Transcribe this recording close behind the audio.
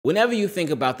Whenever you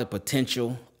think about the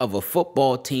potential of a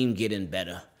football team getting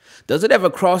better, does it ever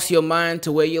cross your mind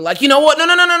to where you're like, you know what?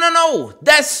 No.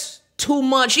 That's too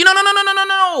much.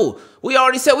 No. We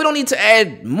already said we don't need to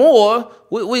add more.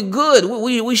 We're good.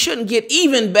 We shouldn't get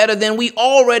even better than we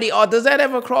already are. Does that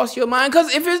ever cross your mind?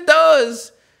 Because if it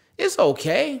does, it's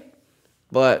okay.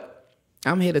 But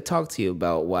I'm here to talk to you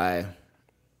about why you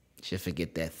should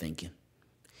forget that thinking.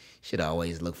 Should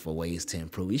always look for ways to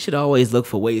improve. You should always look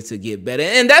for ways to get better.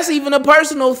 And that's even a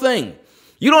personal thing.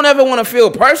 You don't ever want to feel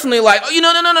personally like, oh,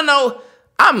 no.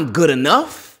 I'm good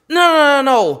enough.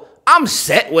 No. I'm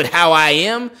set with how I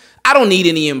am. I don't need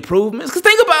any improvements. Because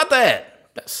think about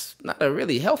that. That's not a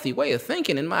really healthy way of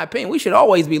thinking, in my opinion. We should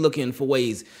always be looking for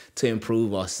ways to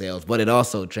improve ourselves. But it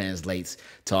also translates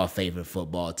to our favorite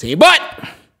football team. But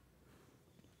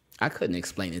I couldn't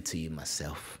explain it to you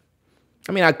myself.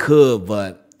 I mean, I could,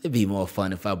 but it'd be more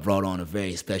fun if I brought on a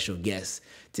very special guest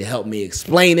to help me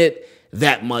explain it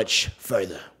that much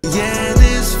further. Yeah,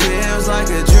 this feels like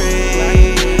a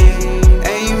dream,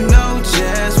 and you know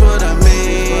just what I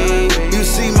mean. You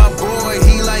see my boy,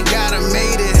 he like gotta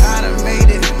made it.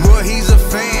 Boy, he's a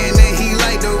fan and he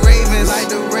like the Ravens,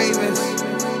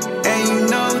 and you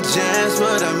know just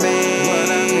what I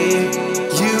mean.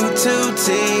 You two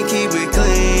team, keep it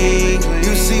clean.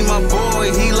 You see my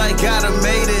boy, he like gotta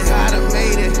made it.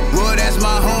 Boy, that's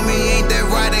my homie, ain't that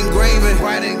right engraving.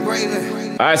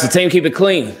 All right, so team, keep it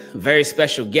clean. Very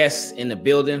special guest in the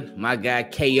building. My guy,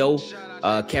 KO,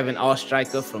 Kevin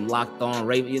Ostriker from Locked On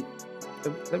Ravens.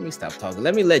 Let me stop talking.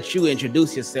 Let me let you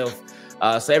introduce yourself.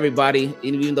 So everybody,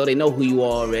 even though they know who you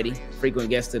are already,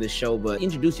 frequent guest of the show, but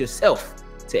introduce yourself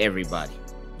to everybody.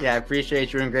 Yeah, I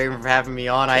appreciate you, Ingravenvids, for having me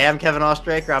on. I am Kevin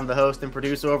Ostriker. I'm the host and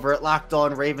producer over at Locked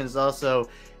On Ravens, also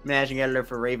managing editor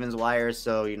for Ravens Wire.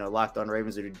 So, Locked On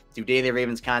Ravens do daily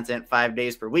Ravens content 5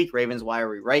 days per week. Ravens Wire,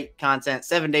 we write content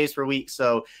 7 days per week.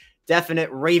 So,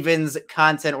 definite Ravens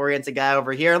content-oriented guy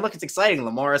over here. And look, it's exciting.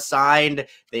 Lamar signed.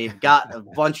 They've got a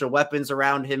bunch of weapons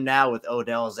around him now with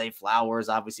Odell, Zay Flowers,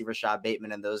 obviously Rashad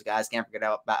Bateman, and those guys. Can't forget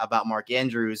about Mark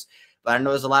Andrews. But I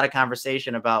know there's a lot of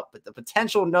conversation about the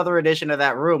potential another addition to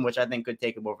that room, which I think could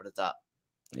take him over the top.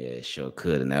 Yeah, it sure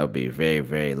could, and that would be very,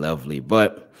 very lovely.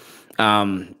 But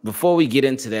before we get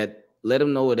into that, let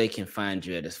them know where they can find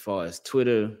you at as far as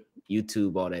Twitter,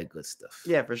 YouTube, all that good stuff.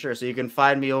 Yeah, for sure. So you can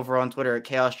find me over on Twitter at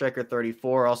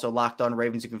ChaosStriker34. Also, Locked On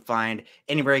Ravens, you can find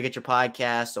anywhere you get your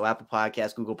podcasts. So Apple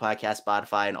Podcasts, Google Podcasts,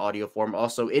 Spotify in audio form.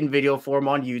 Also in video form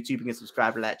on YouTube. You can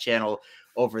subscribe to that channel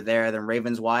over there. Then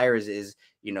Ravens Wire is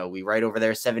we write over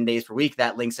there 7 days per week.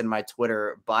 That link's in my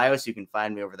Twitter bio, so you can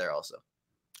find me over there also.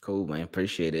 Cool, man.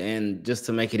 Appreciate it. And just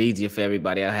to make it easier for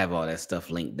everybody, I have all that stuff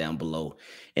linked down below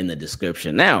in the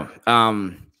description. Now,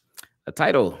 a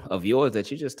title of yours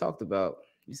that you just talked about,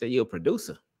 you said you're a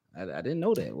producer. I didn't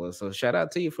know that. Well, so shout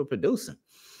out to you for producing.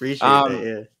 Appreciate it.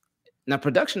 Yeah. Now,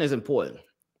 production is important.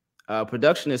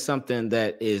 Production is something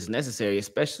that is necessary,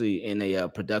 especially in a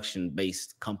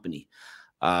production-based company.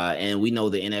 And we know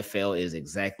the NFL is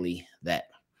exactly that.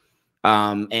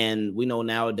 And we know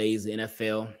nowadays the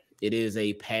NFL, it is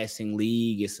a passing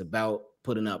league. It's about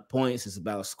putting up points. It's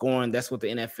about scoring. That's what the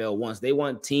NFL wants. They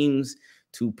want teams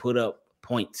to put up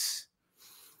points.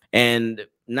 And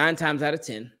 9 times out of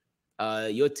 10,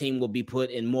 your team will be put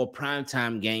in more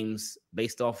primetime games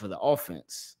based off of the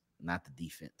offense, not the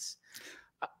defense.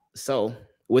 So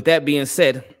with that being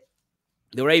said,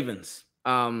 the Ravens,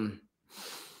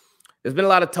 there's been a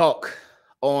lot of talk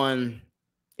on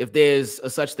if there's a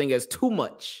such thing as too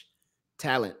much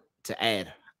talent to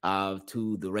add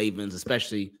to the Ravens,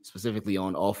 specifically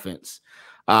on offense,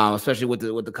 especially with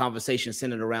the conversation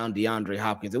centered around Deandre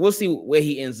Hopkins. And we'll see where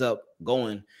he ends up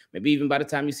going. Maybe even by the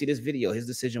time you see this video, his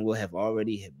decision will have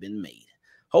already been made.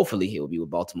 Hopefully he will be with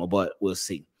Baltimore, but we'll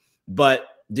see. But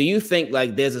do you think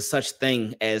like there's a such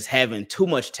thing as having too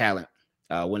much talent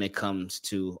when it comes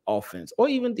to offense or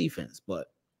even defense? But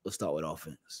we'll start with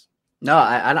offense. No,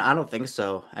 I don't think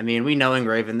so. I mean, we know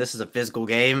Ingraven, this is a physical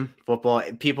game. Football,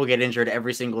 people get injured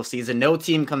every single season. No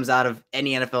team comes out of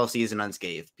any NFL season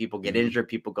unscathed. People get injured,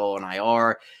 people go on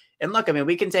IR. And look, I mean,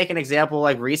 we can take an example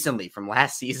like recently from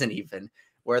last season even,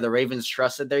 where the Ravens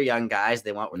trusted their young guys.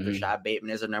 They went with Rashad Bateman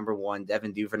as a number 1,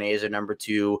 Devin Duvernay as a number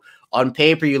 2. On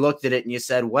paper, you looked at it and you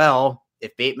said, well,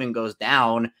 if Bateman goes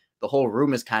down, the whole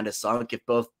room is kind of sunk. If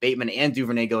both Bateman and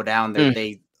Duvernay go down,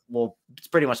 well, it's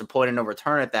pretty much a point of no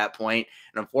return at that point.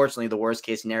 And unfortunately, the worst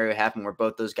case scenario happened where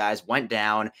both those guys went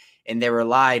down and they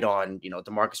relied on,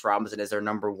 Demarcus Robinson as their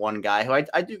number 1 guy, who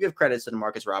I do give credit to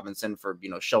Demarcus Robinson for,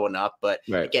 showing up. But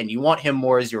again, you want him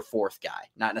more as your 4th guy,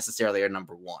 not necessarily your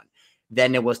number 1.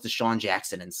 then it was Deshaun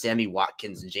Jackson and Sammy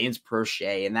Watkins and James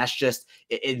Prochet. And that's just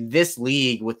in this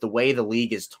league, with the way the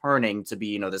league is turning to be,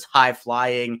 you know, this high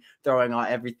flying, throwing on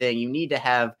everything, you need to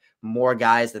have more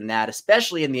guys than that,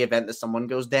 especially in the event that someone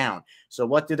goes down. So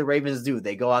what do the Ravens do?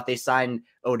 They go out, they sign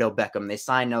Odell Beckham, they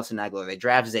sign Nelson Aguilar, they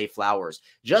draft Zay Flowers,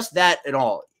 just that and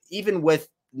all, even with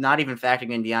not even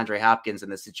factoring in DeAndre Hopkins in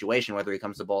the situation, whether he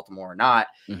comes to Baltimore or not.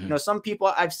 You know, some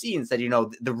people I've seen said, you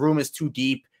know, the room is too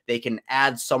deep. They can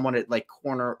add someone at like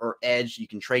corner or edge. You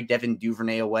can trade Devin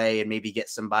Duvernay away and maybe get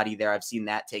somebody there. I've seen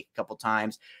that take a couple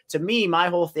times. To me, my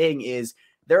whole thing is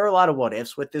there are a lot of what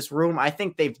ifs with this room. I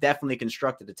think they've definitely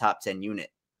constructed a top 10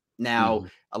 unit. Now,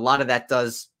 a lot of that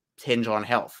does hinge on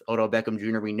health. Odell Beckham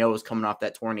Jr., we know, is coming off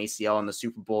that torn ACL in the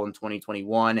Super Bowl in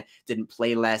 2021, didn't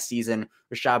play last season.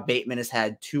 Rashad Bateman has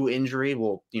had 2 injuries.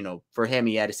 Well, you know, for him,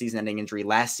 he had a season-ending injury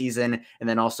last season and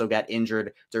then also got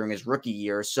injured during his rookie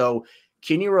year. So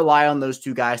can you rely on those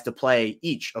 2 guys to play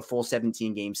each a full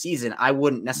 17-game season? I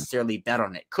wouldn't necessarily bet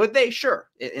on it. Could they? Sure.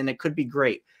 And it could be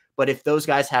great. But if those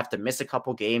guys have to miss a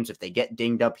couple games, if they get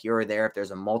dinged up here or there, if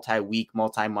there's a multi-week,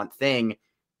 multi-month thing,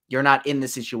 you're not in the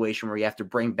situation where you have to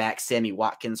bring back Sammy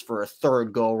Watkins for a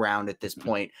 3rd go-around at this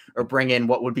point, or bring in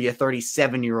what would be a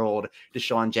 37-year-old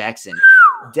Deshaun Jackson.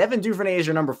 Devin Duvernay is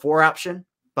your number 4 option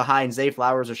behind Zay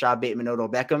Flowers, Rashad Bateman, Odell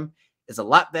Beckham. Is a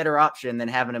lot better option than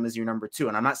having him as your number 2.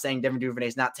 And I'm not saying Devin Duvernay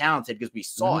is not talented, because we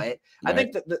saw it. Right. I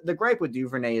think the gripe with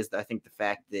Duvernay is, I think, the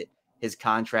fact that his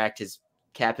contract, his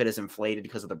cap hit is inflated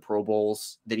because of the Pro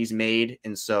Bowls that he's made.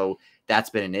 And so that's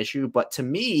been an issue. But to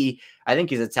me, I think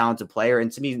he's a talented player. And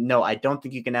to me, no, I don't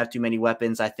think you can have too many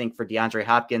weapons. I think for DeAndre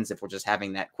Hopkins, if we're just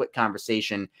having that quick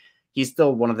conversation, he's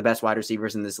still one of the best wide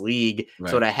receivers in this league. Right.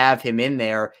 So to have him in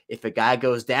there, if a guy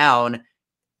goes down,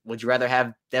 would you rather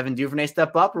have Devin Duvernay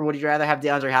step up, or would you rather have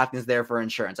DeAndre Hopkins there for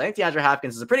insurance? I think DeAndre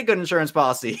Hopkins is a pretty good insurance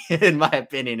policy, in my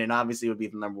opinion, and obviously would be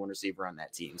the number 1 receiver on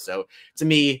that team. So to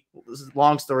me,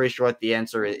 long story short, the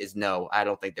answer is no. I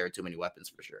don't think there are too many weapons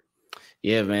for sure.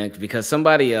 Yeah, man, because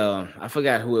somebody, I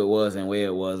forgot who it was and where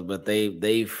it was, but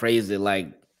they phrased it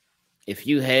like, if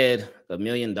you had $1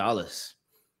 million,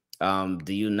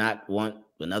 do you not want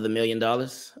another $1 million?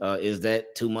 Is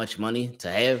that too much money to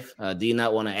have? Do you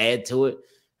not want to add to it?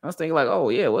 I was thinking like, oh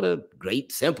yeah, what a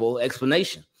great, simple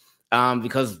explanation.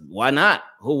 Because why not?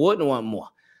 Who wouldn't want more?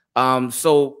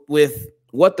 So with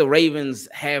what the Ravens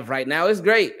have right now, it's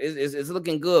great. It's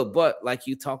looking good. But like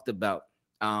you talked about,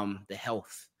 the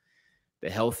health.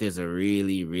 The health is a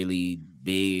really, really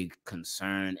big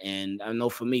concern. And I know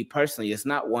for me personally, it's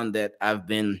not one that I've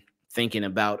been thinking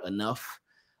about enough,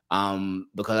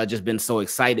 because I've just been so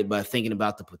excited by thinking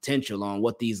about the potential on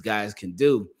what these guys can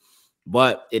do.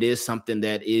 But it is something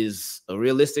that is a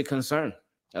realistic concern,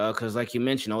 because like you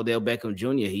mentioned, Odell Beckham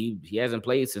Jr., he hasn't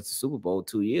played since the Super Bowl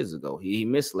 2 years ago. He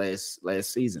missed last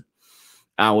season.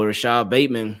 With Rashad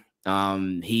Bateman,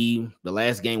 the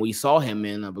last game we saw him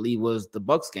in, I believe, was the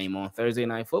Bucs game on Thursday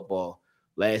Night Football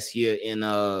last year in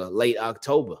late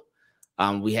October.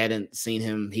 We hadn't seen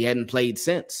him. He hadn't played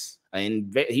since,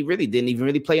 and he really didn't even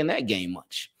really play in that game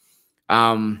much.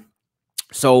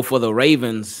 So for the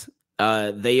Ravens,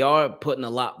 they are putting a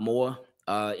lot more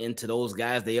into those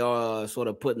guys. They are sort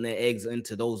of putting their eggs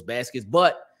into those baskets,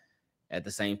 but at the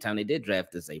same time, they did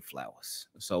draft Zay Flowers.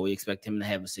 So we expect him to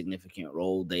have a significant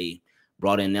role. They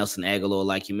brought in Nelson Aguilar,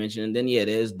 like you mentioned. And then, yeah,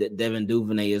 there's Devin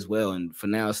Duvernay as well. And for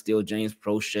now, still James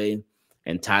Prochet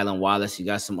and Tylan Wallace. You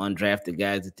got some undrafted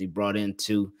guys that they brought in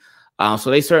too.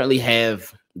 So they certainly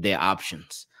have their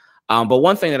options. But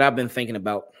one thing that I've been thinking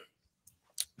about,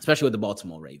 especially with the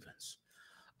Baltimore Ravens,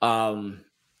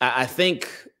 I think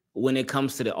when it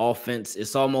comes to the offense,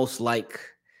 it's almost like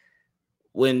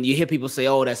when you hear people say,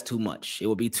 oh, that's too much. It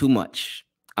will be too much.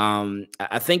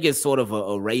 I think it's sort of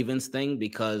a Ravens thing,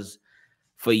 because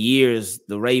for years,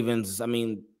 the Ravens, I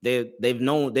mean, they're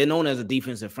known as a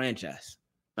defensive franchise.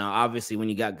 Now, obviously, when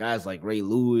you got guys like Ray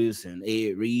Lewis and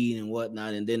Ed Reed and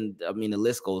whatnot, and then, I mean, the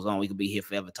list goes on. We could be here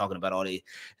forever talking about all the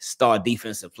star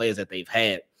defensive players that they've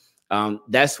had.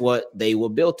 That's what they were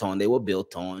built on. They were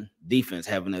built on defense,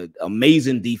 having an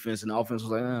amazing defense, and the offense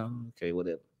was like, oh, okay,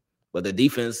 whatever. But the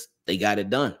defense, they got it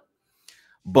done.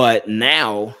 But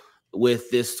now,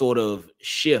 with this sort of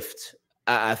shift,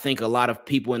 I think a lot of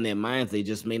people in their minds, they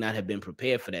just may not have been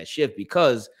prepared for that shift,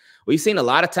 because we've seen a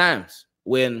lot of times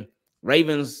when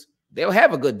Ravens, they'll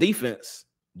have a good defense,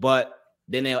 but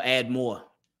then they'll add more.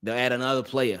 They'll add another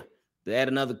player. They'll add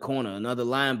another corner, another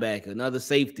linebacker, another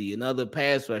safety, another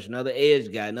pass rush, another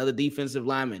edge guy, another defensive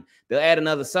lineman. They'll add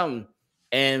another something,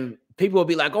 and people will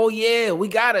be like, oh, yeah, we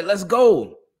got it. Let's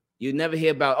go. You never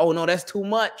hear about, oh, no, that's too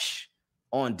much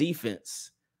on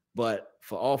defense. But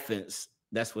for offense,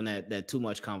 that's when that too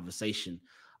much conversation,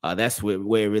 that's where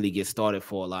it really gets started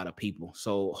for a lot of people.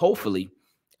 So hopefully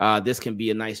this can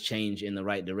be a nice change in the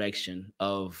right direction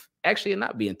of actually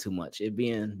not being too much, it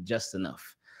being just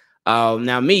enough.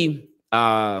 Now me,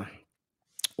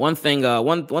 one thing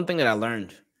that I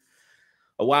learned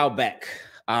a while back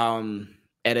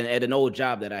at an old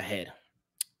job that I had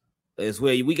is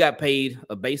where we got paid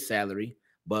a base salary,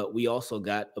 but we also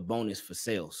got a bonus for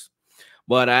sales.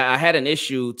 But I had an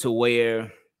issue to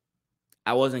where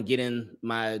I wasn't getting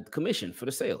my commission for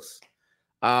the sales.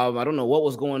 I don't know what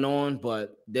was going on,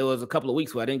 but there was a couple of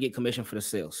weeks where I didn't get commission for the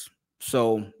sales.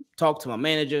 So talked to my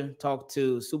manager, talked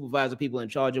to supervisor, people in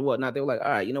charge and whatnot. They were like,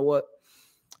 all right, you know what?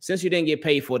 Since you didn't get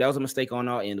paid for it, that was a mistake on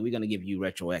our end. We're going to give you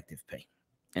retroactive pay.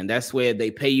 And that's where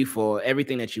they pay you for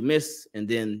everything that you missed, and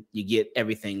then you get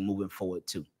everything moving forward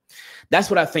too. That's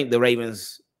what I think the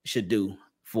Ravens should do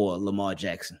for Lamar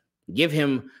Jackson. Give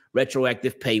him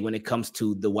retroactive pay when it comes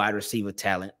to the wide receiver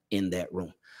talent in that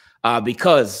room.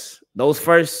 Because those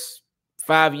first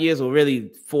 5 years were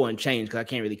really 4 and change, because I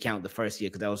can't really count the first year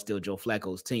because that was still Joe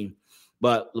Flacco's team.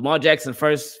 But Lamar Jackson's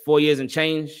first 4 years and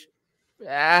change,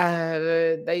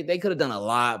 they could have done a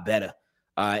lot better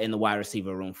in the wide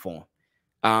receiver room for him.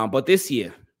 But this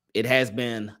year, it has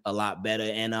been a lot better.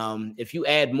 And if you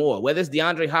add more, whether it's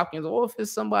DeAndre Hopkins or if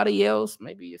it's somebody else,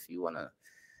 maybe if you want to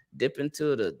dip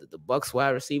into the Bucs wide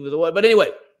receivers or what. But anyway,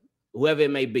 whoever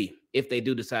it may be, if they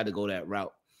do decide to go that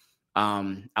route,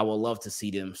 I would love to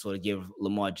see them sort of give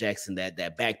Lamar Jackson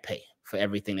that back pay for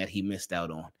everything that he missed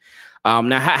out on.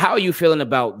 Now, how are you feeling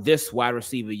about this wide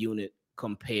receiver unit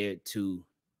compared to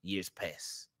years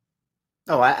past?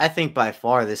 Oh, I think by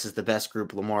far this is the best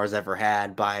group Lamar's ever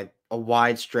had by a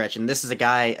wide stretch. And this is a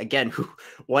guy, again, who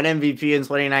won MVP in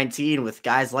 2019 with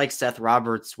guys like Seth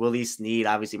Roberts, Willie Snead.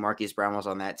 Obviously, Marquise Brown was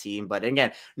on that team. But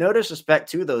again, no disrespect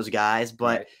to those guys,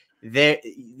 but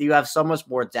you have so much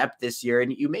more depth this year.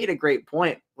 And you made a great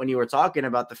point when you were talking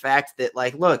about the fact that,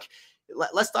 like, look,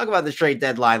 let's talk about the trade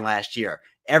deadline last year.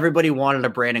 Everybody wanted a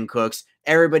Brandon Cooks.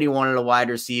 Everybody wanted a wide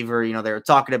receiver. You know, they were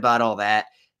talking about all that.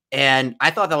 And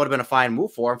I thought that would have been a fine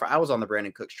move for him. I was on the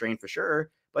Brandon Cooks train for sure.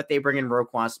 But they bring in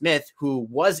Roquan Smith, who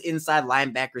was inside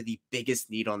linebacker, the biggest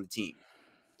need on the team.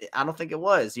 I don't think it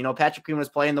was. You know, Patrick Queen was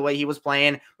playing the way he was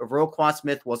playing, but Roquan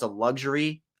Smith was a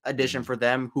luxury addition for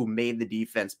them who made the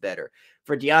defense better.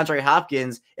 For DeAndre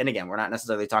Hopkins, and again, we're not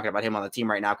necessarily talking about him on the team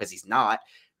right now because he's not.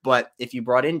 But if you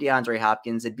brought in DeAndre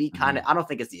Hopkins, it'd be kind of, I don't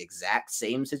think it's the exact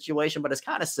same situation, but it's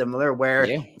kind of similar where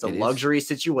it's a luxury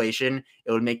situation.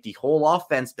 It would make the whole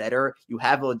offense better. You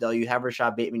have Odell, you have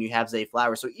Rashad Bateman, you have Zay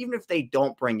Flowers. So even if they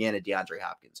don't bring in a DeAndre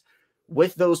Hopkins,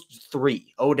 with those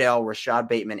three, Odell, Rashad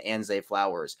Bateman, and Zay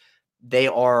Flowers, they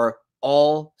are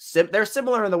all they're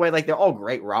similar in the way, like they're all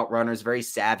great route runners, very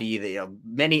savvy. They,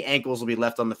 many ankles will be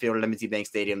left on the field at M&T Bank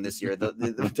Stadium this year.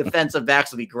 The defensive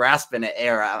backs will be grasping at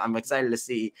air. I'm excited to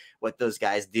see what those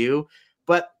guys do.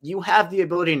 But you have the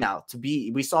ability now to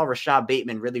be. We saw Rashad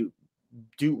Bateman really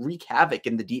wreak havoc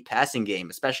in the deep passing game,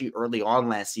 especially early on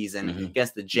last season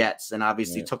against the Jets, and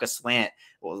obviously took a slant,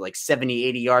 like 70,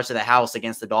 80 yards to the house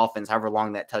against the Dolphins, however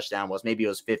long that touchdown was. Maybe it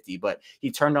was 50, but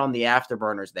he turned on the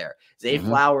afterburners there. Zay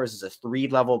Flowers is a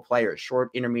 3-level player, short,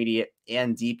 intermediate,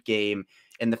 and deep game.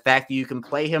 And the fact that you can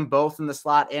play him both in the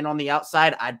slot and on the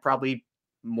outside, I'd probably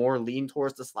more lean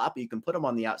towards the slot, but you can put him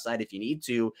on the outside if you need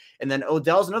to. And then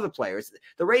Odell's another player.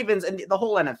 The Ravens and the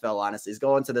whole NFL, honestly, is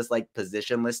going to this like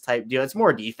positionless type deal. It's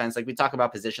more defense. Like we talk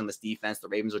about positionless defense. The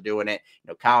Ravens are doing it. You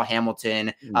know, Kyle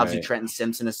Hamilton, obviously Trenton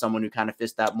Simpson is someone who kind of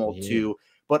fits that mold too.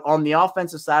 But on the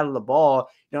offensive side of the ball,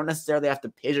 you don't necessarily have to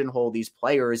pigeonhole these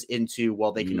players into,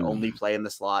 well, they can only play in the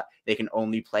slot. They can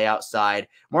only play outside.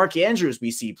 Mark Andrews,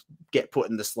 we see get put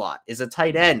in the slot, is a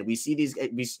tight end. We see these.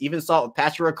 We even saw it with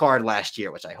Patrick Ricard last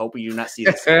year, which I hope we do not see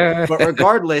this. But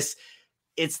regardless,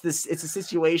 it's a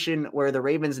situation where the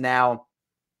Ravens now,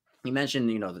 you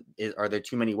mentioned, you know, are there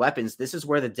too many weapons? This is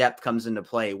where the depth comes into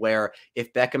play, where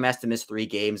if Beckham has to miss 3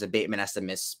 games and Bateman has to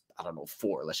miss, I don't know,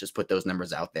 4, let's just put those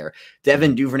numbers out there,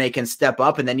 Devin Duvernay can step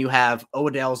up, and then you have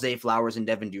Odell, Zay Flowers, and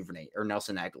Devin Duvernay or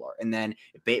Nelson Aguilar. And then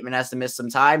if Bateman has to miss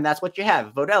some time, that's what you have.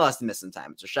 If Odell has to miss some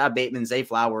time, it's Rashad Bateman, Zay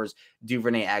Flowers,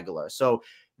 Duvernay, Aguilar. So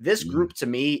this group, to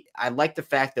me, I like the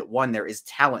fact that, 1, there is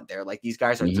talent there. Like these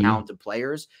guys are talented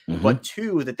players, but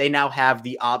 2, that they now have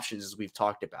the options, as we've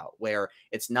talked about, where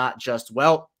it's not just,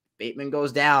 well, Bateman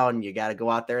goes down, you got to go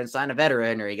out there and sign a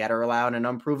veteran, or you got to rely on an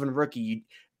unproven rookie.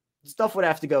 Stuff would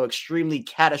have to go extremely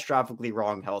catastrophically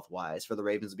wrong health-wise for the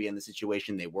Ravens to be in the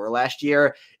situation they were last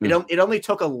year. It only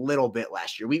took a little bit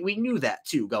last year. We knew that,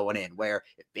 too, going in, where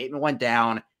if Bateman went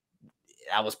down,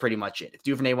 that was pretty much it. If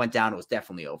Duvernay went down, it was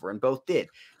definitely over, and both did.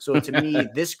 So to me,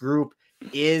 this group,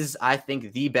 is, I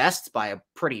think, the best by a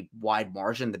pretty wide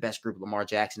margin, the best group Lamar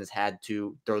Jackson has had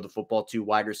to throw the football to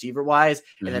wide receiver wise,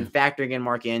 and then factoring in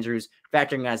Mark Andrews,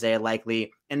 factoring Isaiah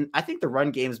Likely. And I think the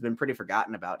run game has been pretty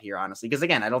forgotten about here, honestly, because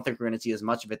again, I don't think we're going to see as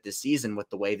much of it this season with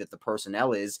the way that the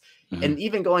personnel is. And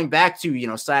even going back to, you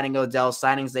know, signing Odell,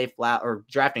 signing Zay Flowers, or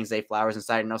drafting Zay Flowers and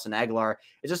signing Nelson Aguilar,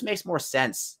 it just makes more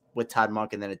sense with Todd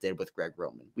Monken than it did with Greg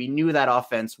Roman. We knew that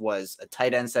offense was a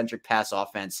tight end centric pass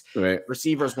offense.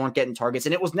 Receivers weren't getting targets,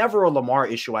 and it was never a Lamar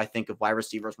issue. I think, of why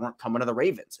receivers weren't coming to the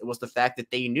Ravens. It was the fact that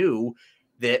they knew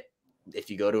that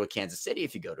if you go to a Kansas City,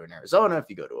 if you go to an Arizona, if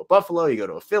you go to a Buffalo, you go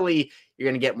to a Philly, you're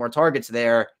going to get more targets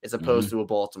there as opposed to a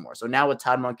Baltimore. So now with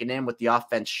Todd Monken in, with the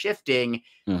offense shifting,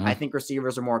 I think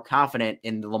receivers are more confident,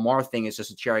 and the Lamar thing is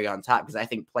just a cherry on top, because I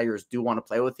think players do want to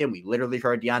play with him. We literally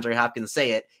heard DeAndre Hopkins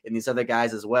say it, and these other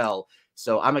guys as well.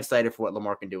 So I'm excited for what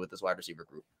Lamar can do with this wide receiver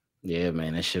group. Yeah,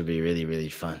 man, that should be really, really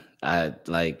fun. I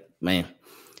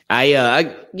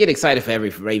get excited for every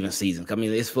Ravens season. I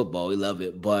mean, it's football. We love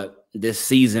it. But this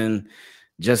season,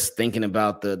 just thinking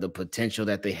about the potential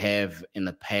that they have in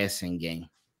the passing game,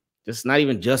 just not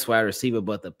even just wide receiver,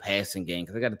 but the passing game,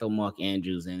 because I got to throw Mark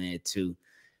Andrews in there too.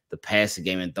 The passing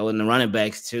game, and throwing the running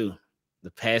backs too.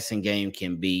 The passing game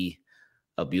can be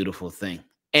a beautiful thing.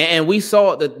 And we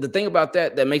saw the thing about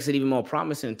that makes it even more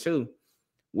promising too.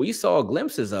 We saw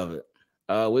glimpses of it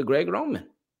with Greg Roman.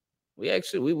 We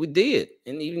did.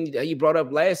 And even you brought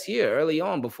up last year, early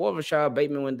on, before Rashad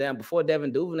Bateman went down, before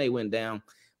Devin Duvernay went down,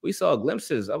 we saw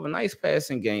glimpses of a nice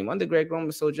passing game under Greg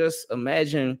Roman. So just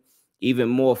imagine even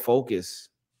more focus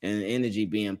and energy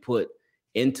being put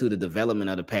into the development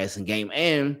of the passing game.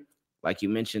 And like you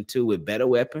mentioned too, with better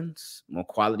weapons, more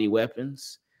quality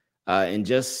weapons, and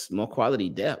just more quality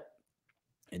depth.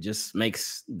 It just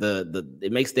makes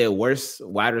it makes their worst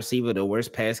wide receiver, the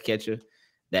worst pass catcher,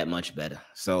 that much better.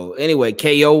 So anyway,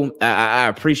 KO, I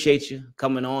appreciate you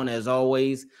coming on as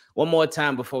always. One more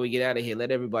time before we get out of here,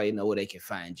 let everybody know where they can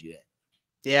find you at.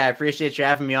 Yeah, I appreciate you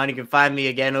having me on. You can find me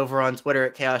again over on Twitter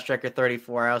at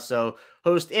ChaosStriker34. I also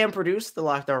host and produce the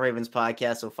Locked On Ravens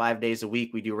podcast. So 5 days a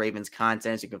week, we do Ravens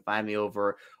content. So you can find me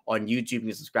over on YouTube. You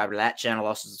can subscribe to that channel.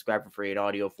 Also subscribe for free in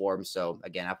audio form. So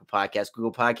again, Apple Podcasts,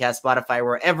 Google Podcasts, Spotify,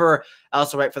 wherever. I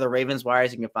also write for the Ravens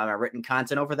Wires. You can find my written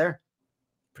content over there.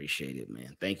 Appreciate it,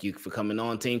 man. Thank you for coming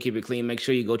on, team. Keep it clean. Make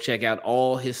sure you go check out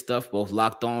all his stuff, both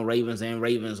Locked On Ravens and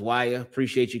Ravens Wire.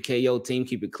 Appreciate you, KO, team.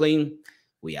 Keep it clean.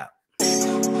 We out.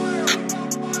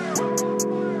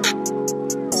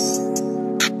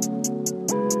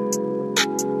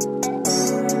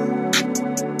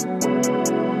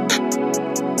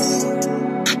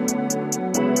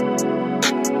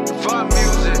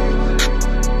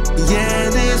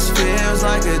 Feels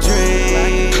like a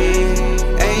dream,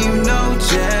 and you know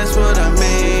just what I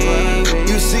mean.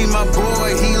 You see my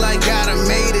boy, he like gotta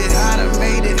made it.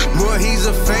 Boy, he's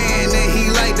a fan and he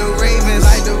like the Ravens,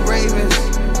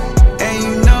 and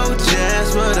you know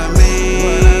just what I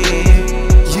mean.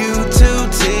 You two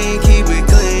team, keep it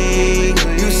clean.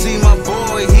 You see my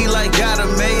boy, he like gotta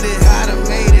made it.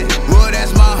 Boy,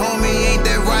 that's my homie, ain't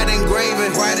that right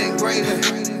engraving?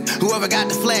 Whoever got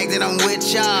the flag, then I'm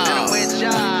with y'all.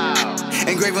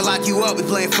 Engraven lock you up, we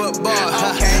playing football.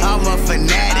 I'm a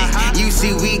fanatic. You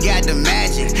see, we got the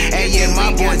magic. Hey, yeah,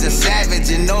 my boy's a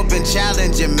savage. An open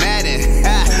challenge in Madden.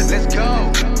 Let's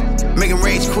go. Make him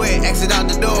rage quit, exit out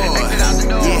the door.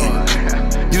 Yeah.